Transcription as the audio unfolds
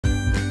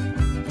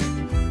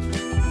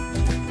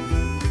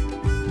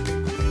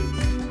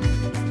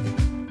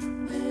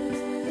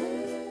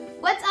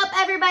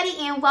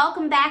everybody, and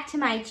welcome back to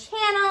my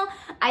channel.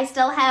 I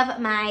still have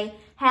my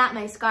hat,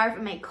 my scarf,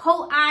 and my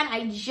coat on.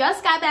 I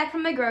just got back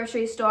from the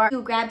grocery store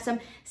to grab some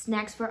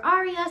snacks for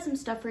Aria, some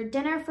stuff for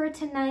dinner for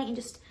tonight, and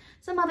just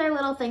some other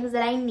little things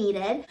that I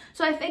needed.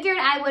 So I figured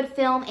I would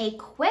film a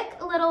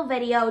quick little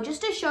video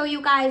just to show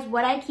you guys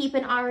what I keep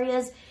in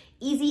Aria's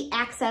easy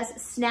access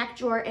snack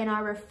drawer in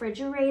our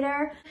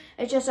refrigerator.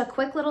 It's just a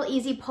quick little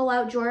easy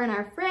pull-out drawer in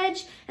our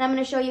fridge, and I'm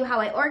going to show you how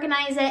I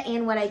organize it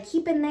and what I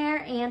keep in there,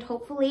 and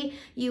hopefully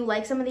you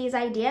like some of these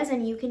ideas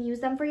and you can use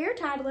them for your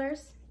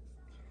toddlers.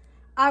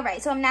 All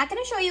right, so I'm not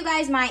going to show you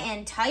guys my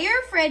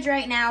entire fridge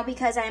right now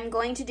because I'm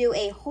going to do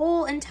a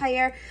whole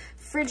entire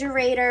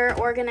refrigerator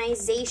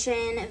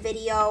organization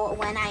video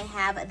when I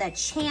have the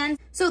chance.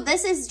 So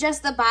this is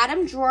just the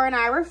bottom drawer in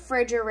our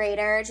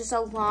refrigerator. It's just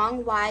a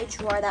long, wide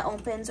drawer that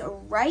opens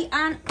right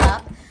on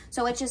up.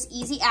 So it's just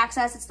easy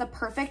access. It's the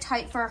perfect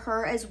height for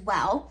her as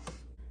well.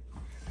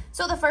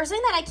 So the first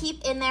thing that I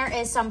keep in there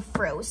is some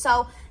fruit.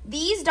 So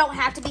these don't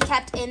have to be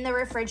kept in the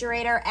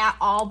refrigerator at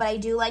all, but I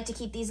do like to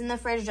keep these in the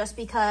fridge just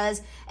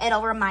because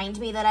it'll remind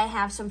me that I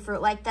have some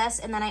fruit like this.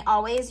 And then I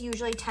always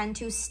usually tend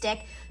to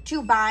stick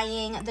to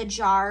buying the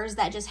jars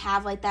that just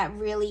have like that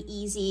really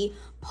easy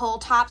pull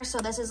top. So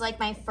this is like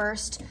my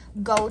first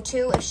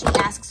go-to if she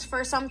asks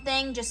for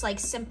something, just like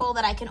simple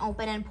that I can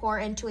open and pour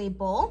into a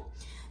bowl.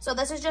 So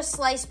this is just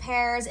sliced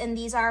pears, and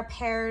these are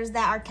pears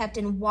that are kept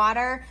in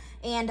water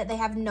and they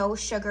have no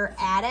sugar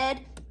added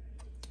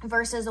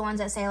versus the ones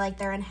that say like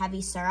they're in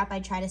heavy syrup. I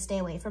try to stay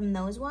away from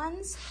those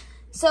ones.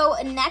 So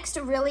next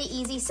really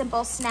easy,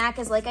 simple snack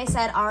is, like I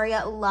said,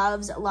 Aria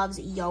loves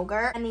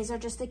yogurt. And these are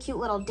just the cute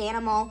little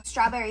Danimal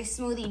strawberry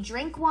smoothie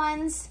drink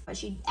ones, but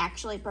she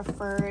actually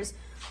prefers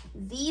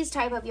these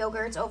type of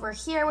yogurts over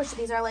here, which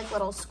these are like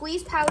little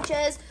squeeze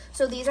pouches.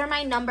 So these are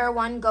my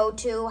 #1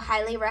 go-to.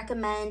 Highly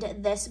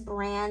recommend this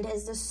brand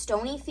is the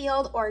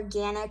Stonyfield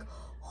Organic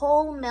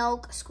whole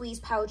milk squeeze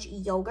pouch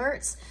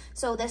yogurts.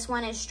 So this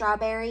one is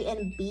strawberry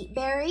and beet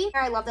berry.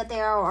 I love that they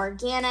are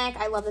organic.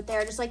 I love that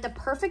they're just like the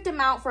perfect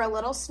amount for a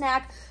little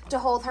snack to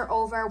hold her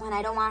over when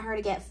I don't want her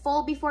to get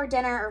full before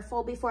dinner or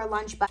full before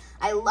lunch. But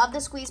I love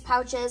the squeeze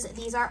pouches.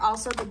 These are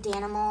also the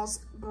Danimals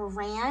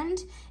brand,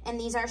 and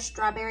these are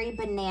strawberry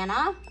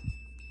banana.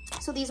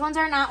 So these ones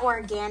are not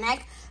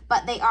organic,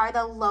 but they are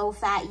the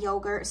low-fat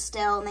yogurt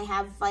still, and they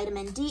have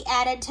vitamin D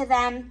added to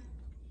them.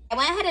 I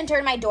went ahead and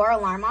turned my door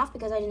alarm off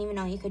because I didn't even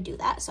know you could do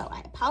that, so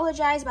I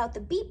apologize about the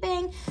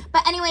beeping.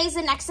 But anyways,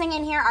 the next thing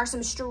in here are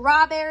some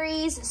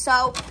strawberries.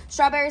 So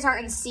strawberries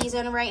aren't in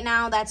season right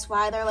now. That's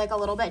why they're like a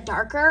little bit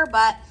darker,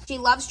 but she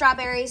loves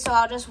strawberries, so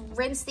I'll just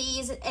rinse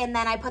these and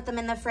then I put them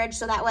in the fridge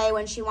so that way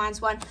when she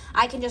wants one,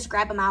 I can just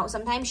grab them out.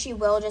 Sometimes she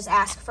will just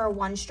ask for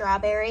one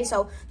strawberry.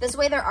 So this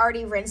way they're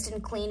already rinsed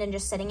and cleaned and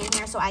just sitting in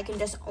here, so I can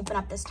just open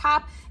up this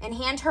top and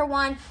hand her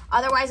one.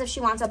 Otherwise, if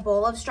she wants a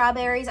bowl of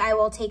strawberries, I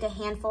will take a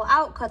handful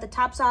out, cut the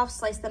tops off,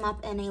 slice them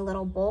up in a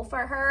little bowl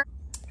for her.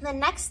 The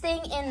next thing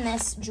in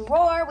this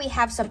drawer, we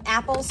have some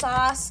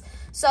applesauce.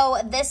 So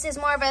this is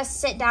more of a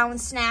sit-down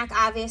snack.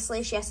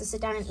 Obviously, she has to sit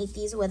down and eat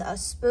these with a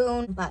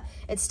spoon, but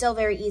it's still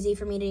very easy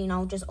for me to, you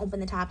know, just open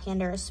the top,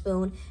 hand her a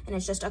spoon, and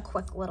it's just a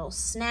quick little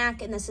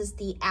snack. And this is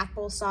the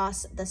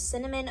applesauce, the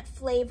cinnamon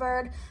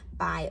flavored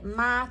by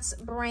Mott's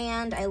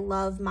brand. I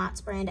love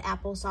Mott's brand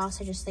applesauce.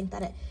 I just think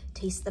that it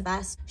tastes the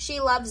best.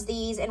 She loves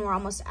these, and we're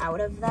almost out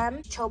of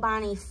them.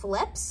 Chobani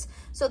Flips.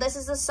 So this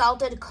is a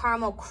salted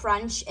caramel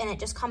crunch, and it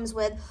just comes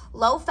with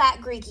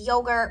low-fat Greek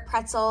yogurt,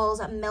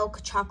 pretzels,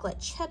 milk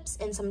chocolate chips,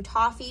 and some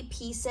toffee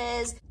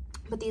pieces.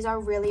 But these are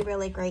really,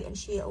 really great, and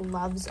she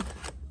loves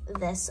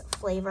this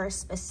flavor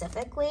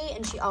specifically,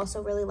 and she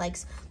also really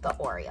likes the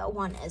Oreo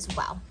one as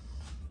well.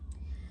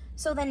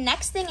 So the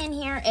next thing in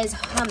here is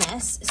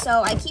hummus.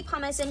 So I keep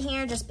hummus in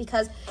here just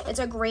because it's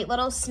a great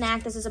little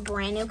snack. This is a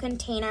brand new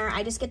container.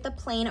 I just get the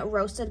plain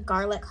roasted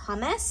garlic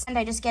hummus, and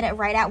I just get it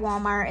right at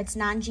Walmart. It's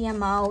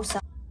non-GMO. So,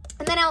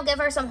 and then I'll give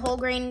her some whole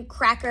grain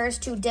crackers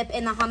to dip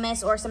in the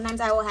hummus, or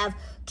sometimes I will have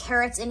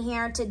carrots in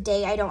here.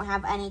 Today I don't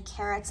have any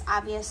carrots,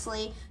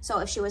 obviously. So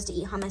if she was to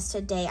eat hummus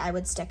today, I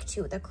would stick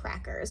to the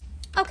crackers.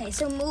 Okay,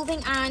 so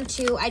moving on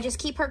to, I just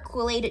keep her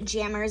Kool-Aid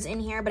jammers in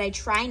here, but I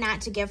try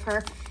not to give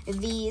her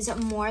these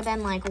more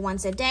than like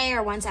once a day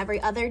or once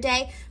every other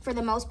day. For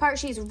the most part,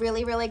 she's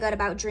really, really good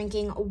about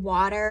drinking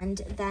water. And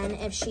then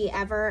if she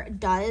ever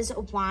does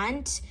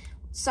want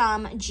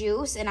some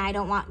juice and I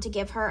don't want to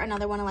give her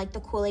another one of like the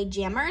Kool-Aid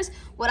jammers,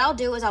 what I'll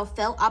do is I'll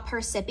fill up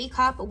her sippy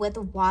cup with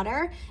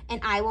water, and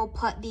I will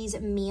put these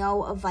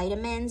Mio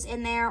vitamins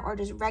in there, or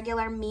just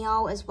regular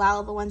Mio as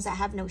well, the ones that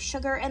have no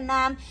sugar in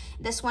them.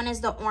 This one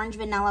is the orange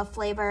vanilla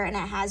flavor, and it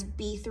has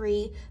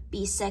B3,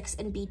 B6,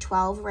 and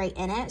B12 right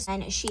in it.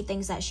 And she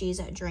thinks that she's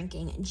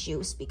drinking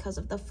juice because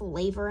of the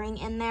flavoring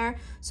in there.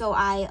 So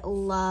I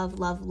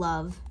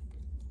love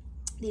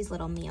these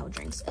little Mio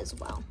drinks as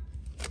well.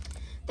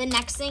 The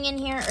next thing in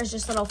here is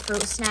just little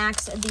fruit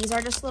snacks. These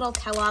are just little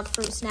Kellogg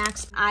fruit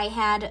snacks. I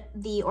had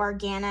the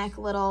organic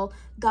little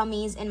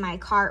gummies in my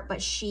cart, but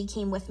she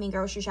came with me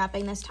grocery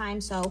shopping this time.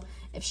 So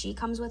if she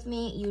comes with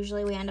me,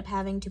 usually we end up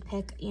having to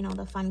pick, you know,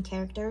 the fun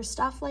character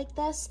stuff like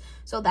this.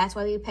 So that's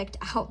why we picked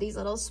out these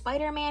little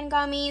Spider-Man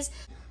gummies.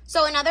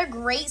 So another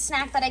great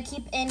snack that I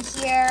keep in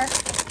here,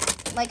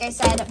 like I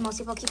said, most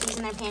people keep these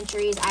in their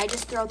pantries. I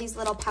just throw these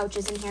little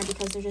pouches in here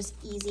because they're just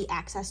easy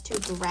access to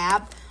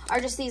grab. Are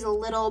just these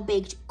little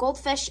baked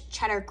goldfish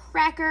cheddar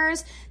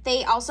crackers.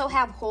 They also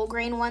have whole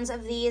grain ones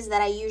of these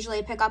that I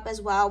usually pick up as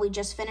well. We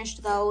just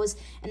finished those,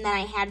 and then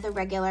I had the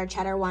regular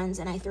cheddar ones,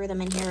 and I threw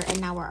them in here, and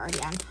now we're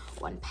already on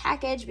one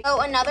package.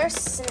 So another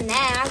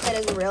snack that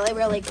is really,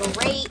 really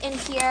great in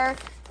here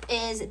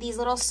is these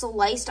little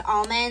sliced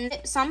almonds.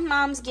 Some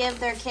moms give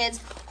their kids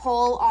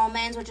whole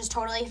almonds, which is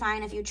totally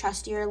fine if you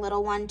trust your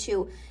little one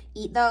to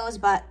eat those,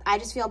 but I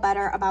just feel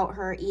better about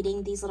her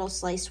eating these little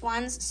sliced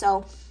ones.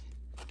 So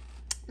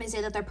they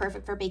say that they're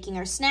perfect for baking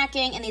or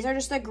snacking, and these are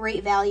just a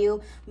Great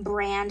Value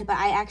brand, but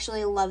I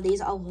actually love these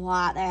a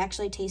lot. They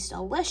actually taste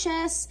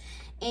delicious,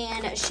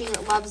 and she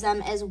loves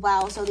them as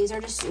well. So these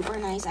are just super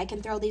nice. I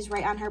can throw these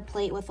right on her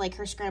plate with like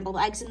her scrambled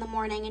eggs in the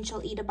morning, and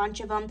she'll eat a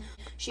bunch of them.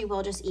 She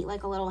will just eat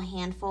like a little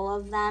handful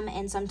of them,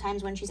 and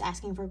sometimes when she's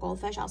asking for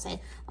goldfish, I'll say,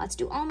 let's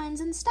do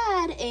almonds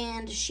instead,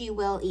 and she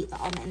will eat the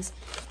almonds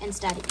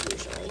instead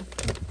usually.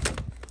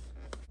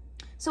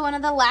 So one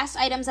of the last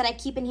items that I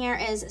keep in here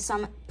is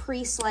some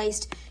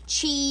pre-sliced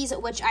cheese,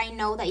 which I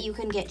know that you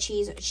can get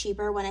cheese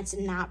cheaper when it's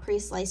not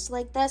pre-sliced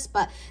like this,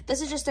 but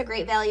this is just a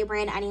Great Value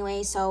brand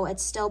anyway, so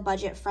it's still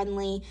budget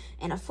friendly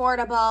and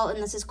affordable.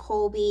 And this is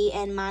Colby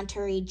and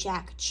Monterey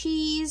Jack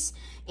cheese,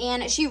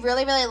 and she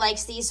really, really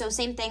likes these. So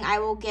same thing, I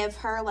will give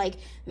her like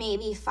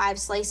maybe 5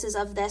 slices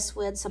of this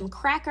with some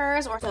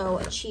crackers. Or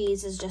so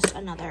cheese is just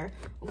another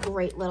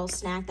great little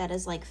snack that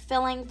is like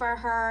filling for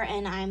her,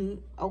 and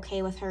I'm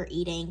okay with her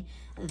eating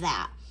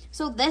that.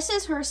 So this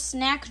is her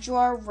snack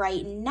drawer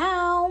right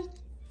now.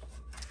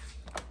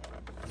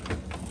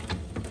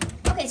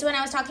 Okay, so when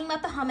I was talking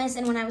about the hummus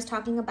and when I was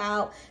talking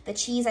about the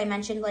cheese, I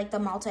mentioned like the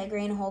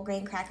multi-grain, whole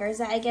grain crackers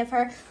that I give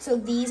her. So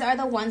these are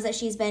the ones that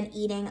she's been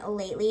eating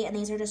lately, and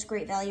these are just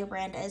Great Value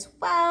brand as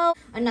well.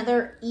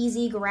 Another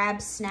easy grab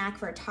snack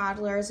for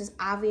toddlers is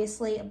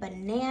obviously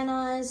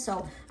bananas.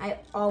 So I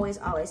always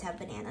have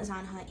bananas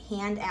on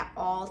hand at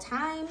all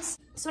times.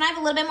 So when I have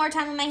a little bit more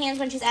time on my hands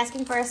when she's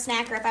asking for a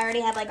snack, or if I already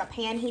have like a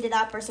pan heated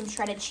up or some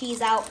shredded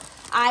cheese out,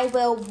 I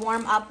will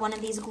warm up one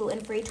of these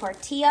gluten-free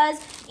tortillas,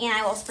 and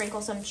I will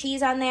sprinkle some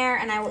cheese on there,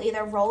 and I will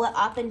either roll it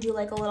up and do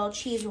like a little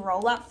cheese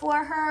roll-up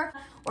for her,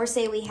 or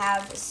say we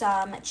have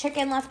some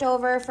chicken left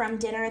over from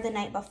dinner the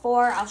night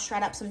before, I'll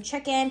shred up some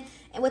chicken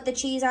and with the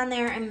cheese on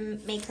there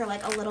and make her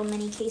like a little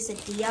mini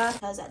quesadilla,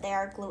 because they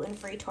are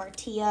gluten-free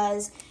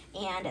tortillas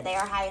and they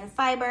are high in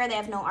fiber. They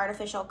have no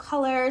artificial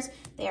colors.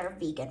 They are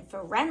vegan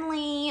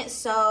friendly.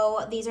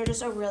 So these are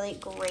just a really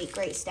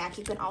great snack.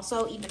 You can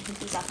also even heat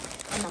these up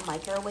in the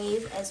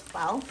microwave as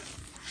well.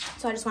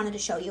 So I just wanted to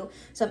show you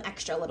some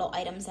extra little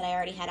items that I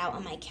already had out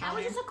on my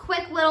counter. That was just a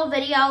quick little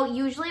video.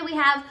 Usually we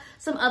have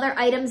some other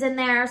items in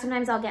there.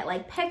 Sometimes I'll get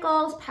like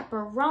pickles,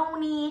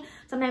 pepperoni.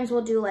 Sometimes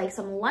we'll do like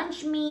some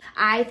lunch meat.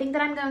 I think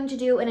that I'm going to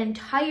do an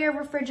entire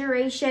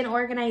refrigeration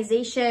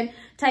organization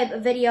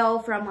type video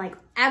from like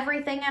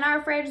everything in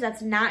our fridge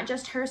that's not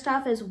just her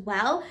stuff as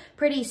well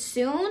pretty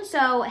soon.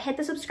 So hit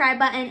the subscribe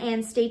button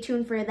and stay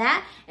tuned for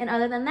that. And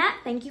other than that,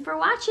 thank you for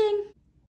watching.